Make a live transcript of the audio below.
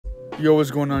Yo,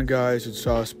 what's going on, guys? It's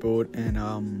Sauceboat, and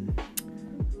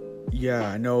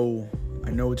yeah, I know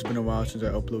it's been a while since I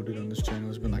uploaded on this channel.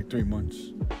 It's been like 3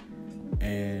 months,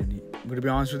 and I'm gonna be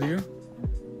honest with you.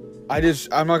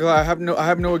 I'm not gonna lie, I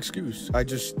have no excuse. I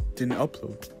just didn't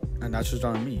upload, and that's just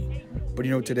on me. But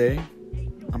you know, today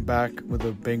I'm back with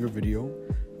a banger video.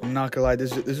 I'm not gonna lie,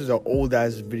 this is an old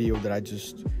ass video that I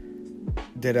just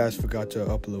dead ass forgot to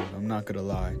upload. I'm not gonna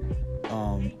lie.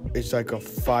 It's like a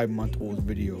 5-month-old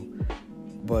video,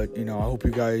 but you know, I hope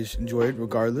you guys enjoy it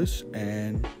regardless,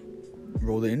 and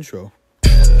roll the intro.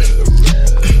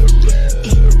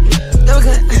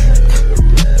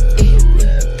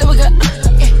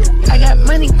 I got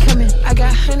money coming, I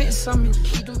got hundreds on me.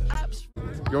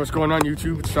 Yo, what's going on,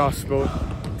 YouTube? It's Sauceboat.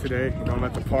 Today, you know, I'm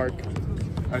at the park.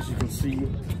 As you can see,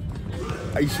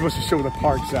 you're supposed to show the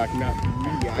park, Zach, not me.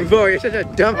 Bro, you're such a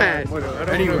dumbass.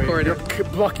 Anyway, you're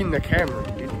blocking the camera,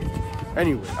 idiot.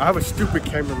 Anyway, I have a stupid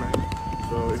cameraman,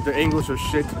 so if the English are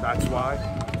shit, that's why.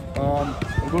 I'm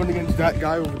going against that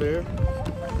guy over there.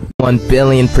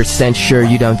 1,000,000,000% sure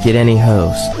you don't get any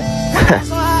hoes.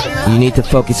 You need to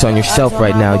focus on yourself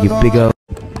right now, you big O.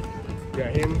 Yeah,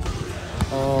 him.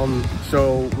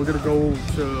 So we're gonna go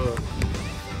to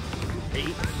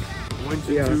 8, 1s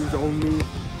and 2s only,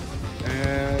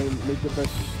 and make the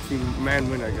best team man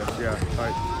win, I guess. Yeah. All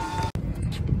right.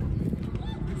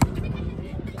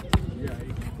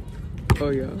 Oh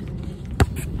yeah.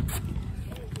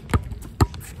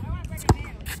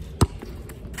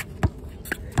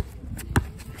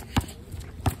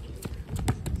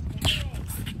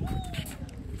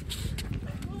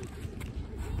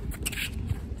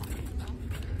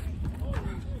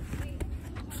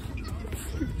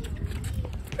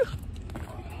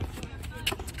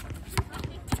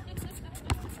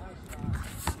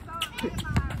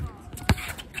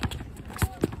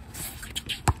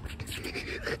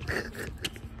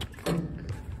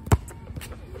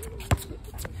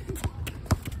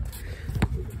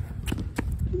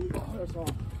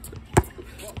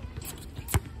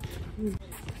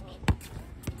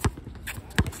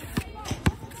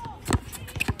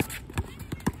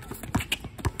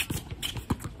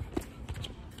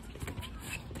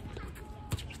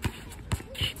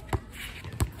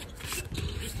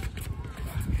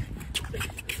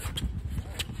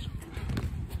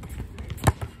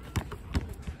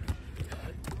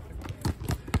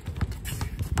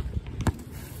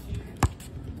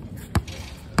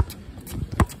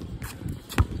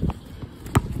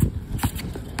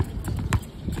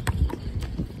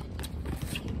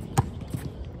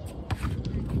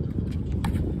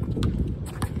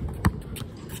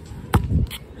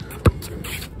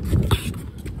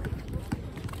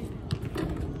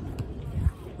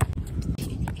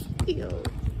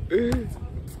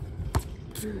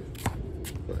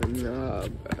 Nah,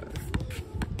 man.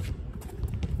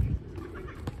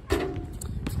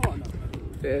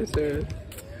 Yeah, sir.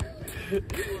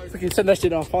 Okay, send that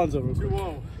shit to Alfonso.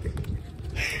 2-0.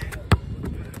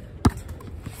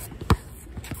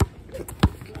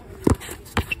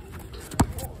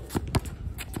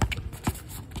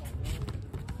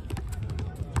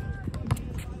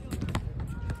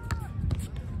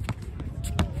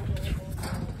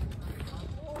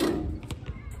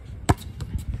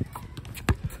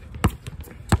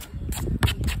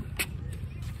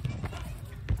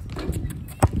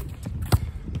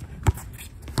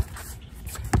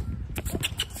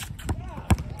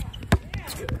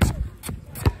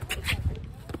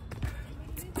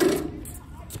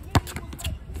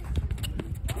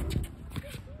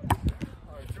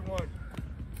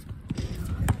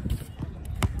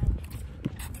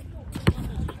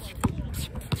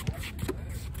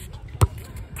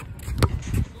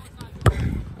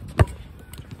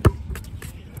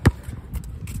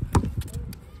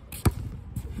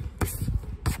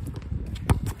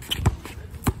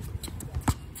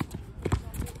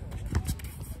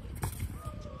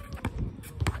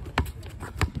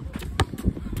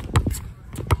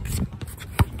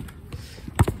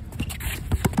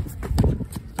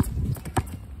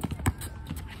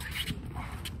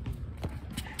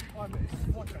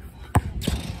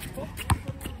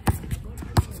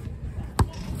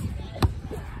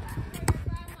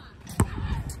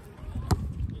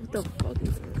 What the fuck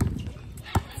is that?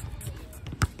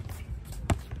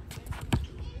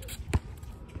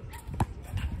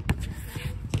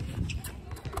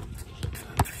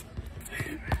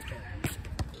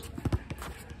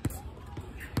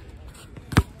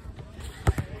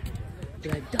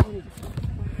 Dude, I don't.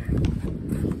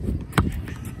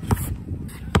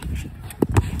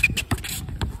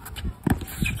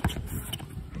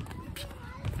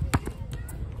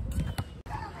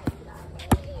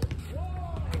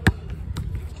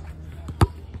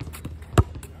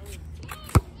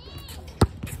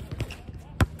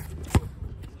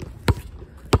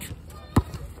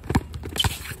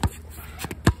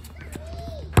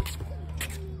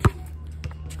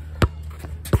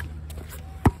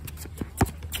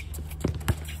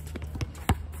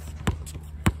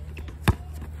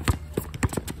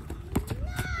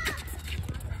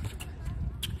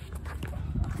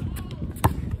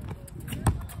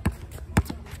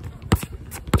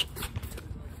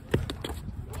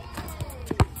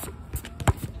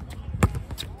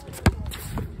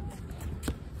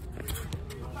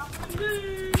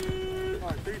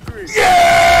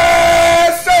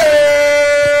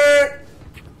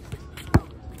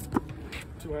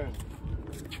 two-hand.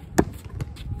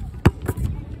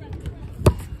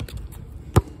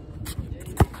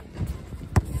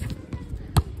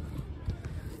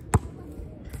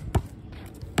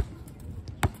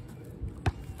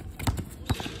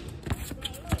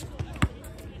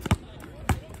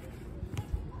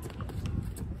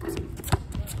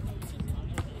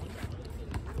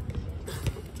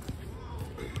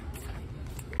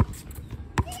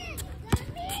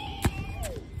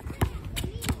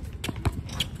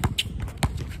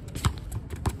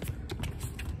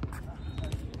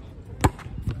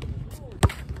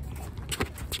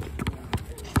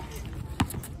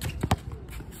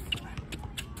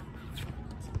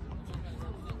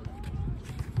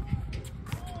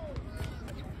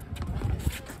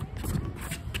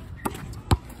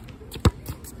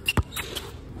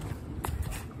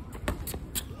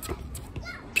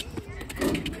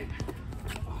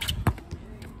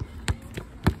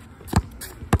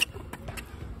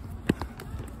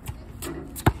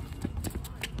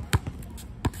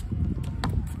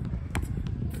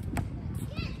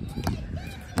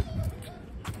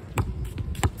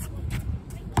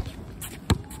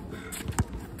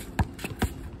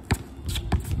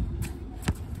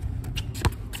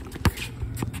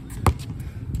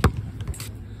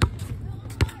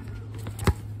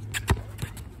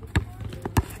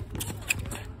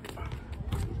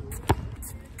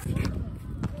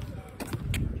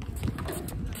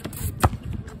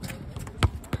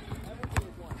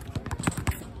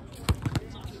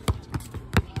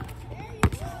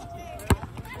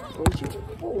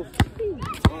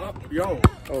 Yo.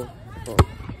 Oh.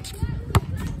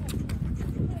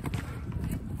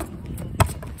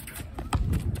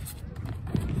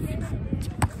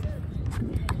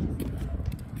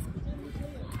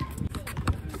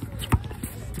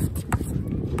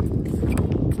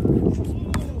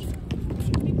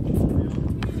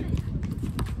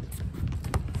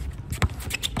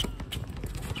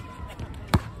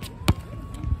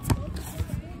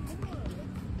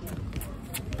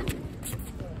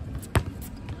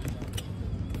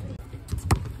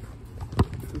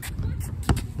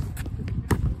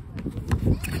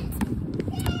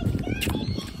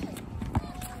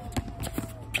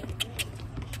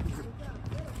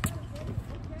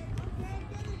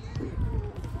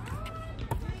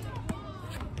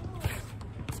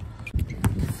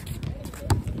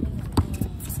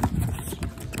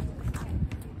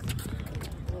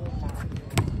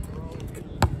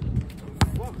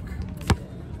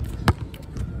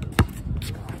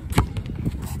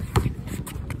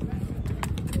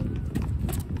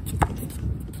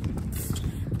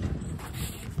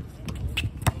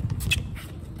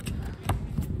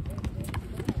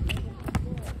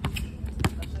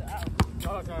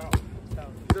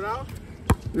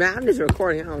 Man, I'm just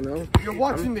recording. I don't know. You're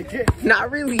watching the kid.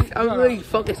 Not really. I'm really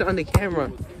focused on the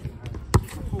camera.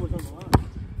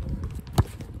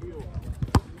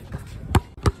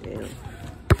 Damn.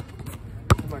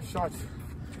 My shots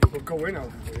will go in out.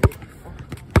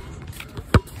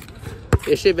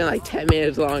 It should have been like 10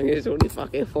 minutes long. It's only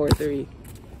fucking 4-3.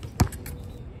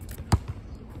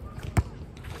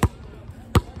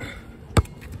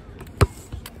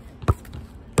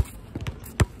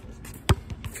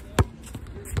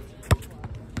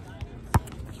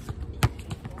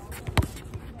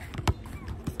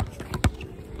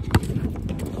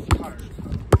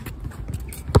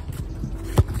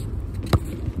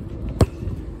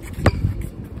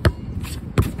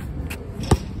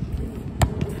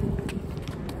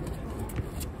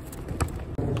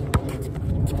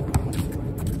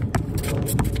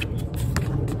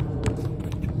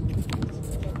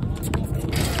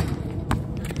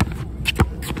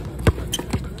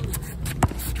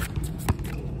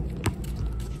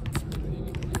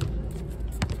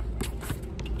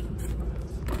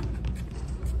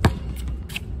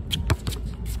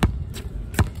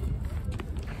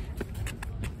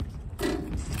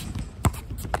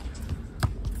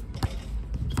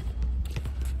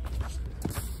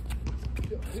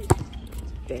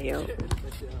 Damn.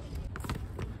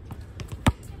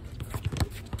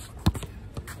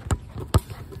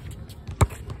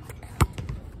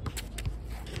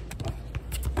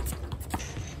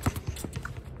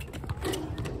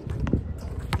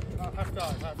 Half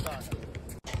time.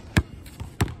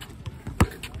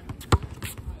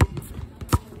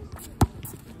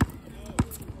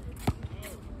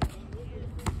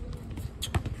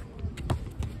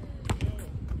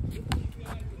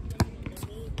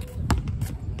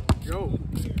 Yo.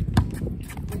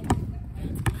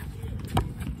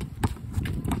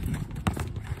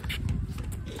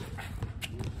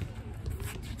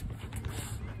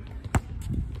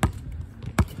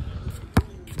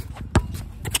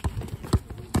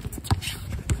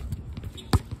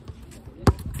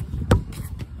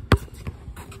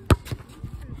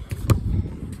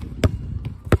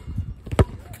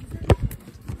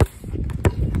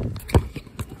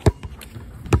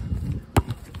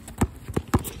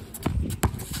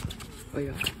 Oh,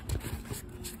 yeah.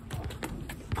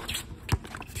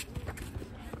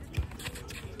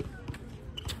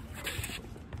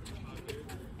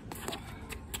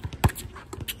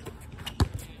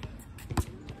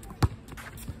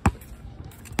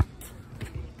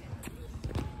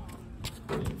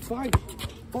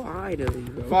 Finally,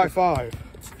 bro. 5-5.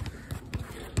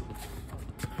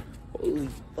 Holy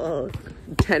fuck.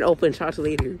 10 open shots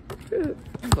later.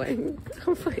 I'm playing.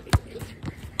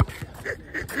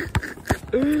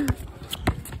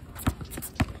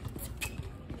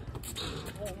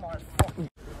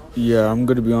 Yeah, I'm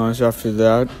gonna be honest. After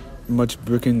that much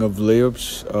bricking of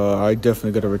layups, I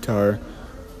definitely gotta retire.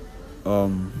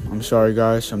 I'm sorry,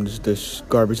 guys. I'm just this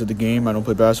garbage of the game. I don't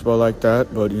play basketball like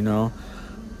that, but you know,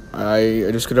 I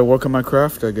just gotta work on my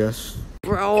craft, I guess.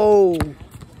 Bro. I'm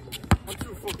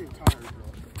too fucking tired,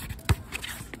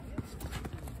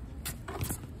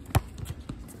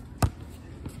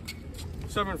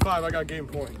 bro. 7-5, I got game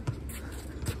point.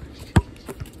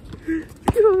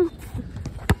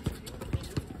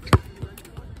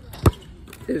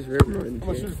 This rim run. I'm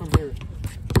gonna shoot it from here.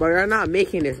 But you're not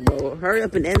making this, bro. Hurry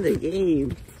up and end the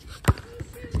game.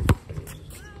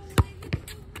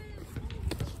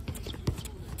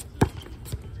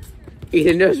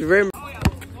 Ethan, just rim.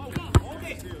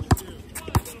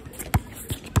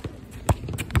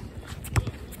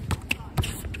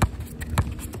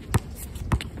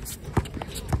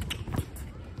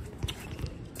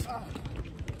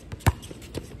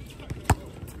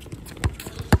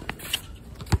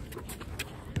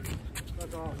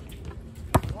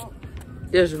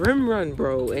 Just rim run,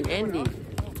 bro, and end it.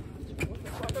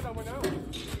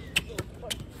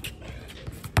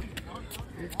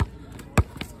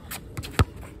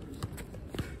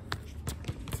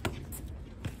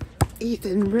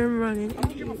 Ethan, rim run and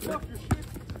end it. I'm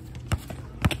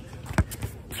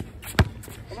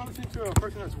not listening to a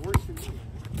person that's worse than you.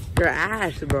 You're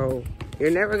ass, bro.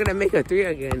 You're never gonna make a 3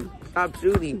 again. Stop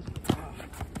shooting.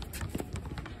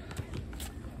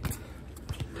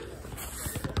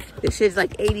 This shit's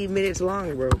like 80 minutes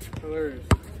long, bro. Hilarious.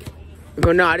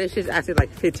 But no, this shit's actually like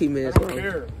 15 minutes I don't long.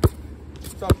 care.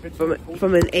 Stop bitching.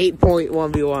 From an 8-point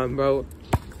 1v1, bro.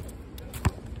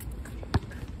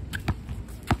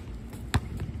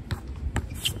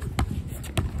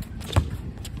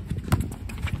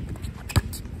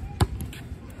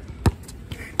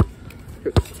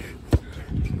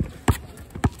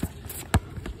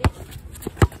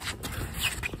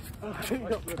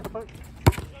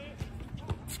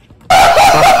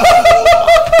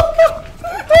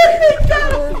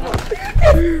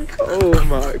 Oh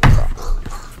my god.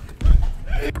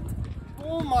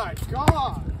 Oh my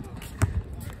god.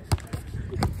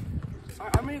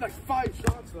 I made like 5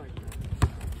 shots like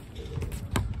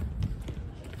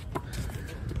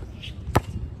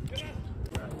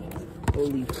that.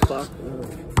 Holy fuck, bro.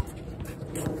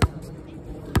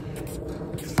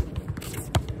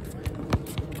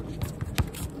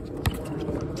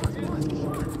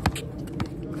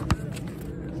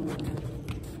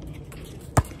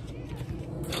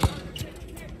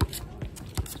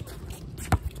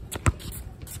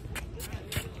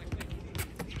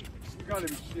 Gotta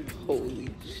be shitty. Holy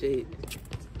shit.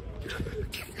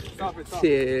 Stop it, stop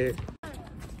it. Yeah.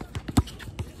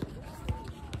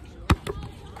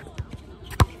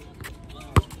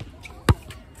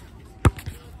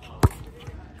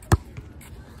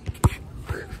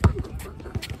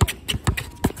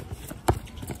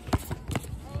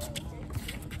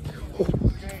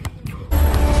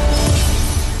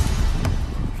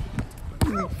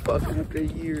 Fuck, after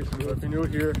years, bro. If you're new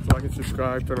here, like and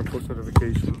subscribe, turn on post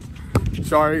notifications.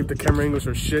 Sorry if the camera angles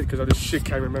are shit, because I just shit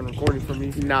cameraman recording for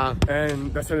me. Nah.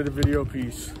 And that's the end of the video.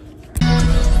 Peace.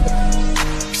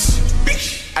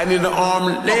 I need an arm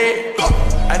and leg.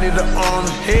 I need an arm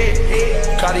and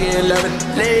head. Cartier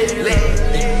 11 leg.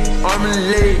 Arm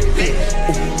and leg.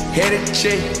 Head and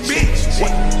check.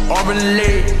 Arm and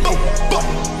leg.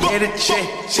 Head and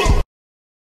check.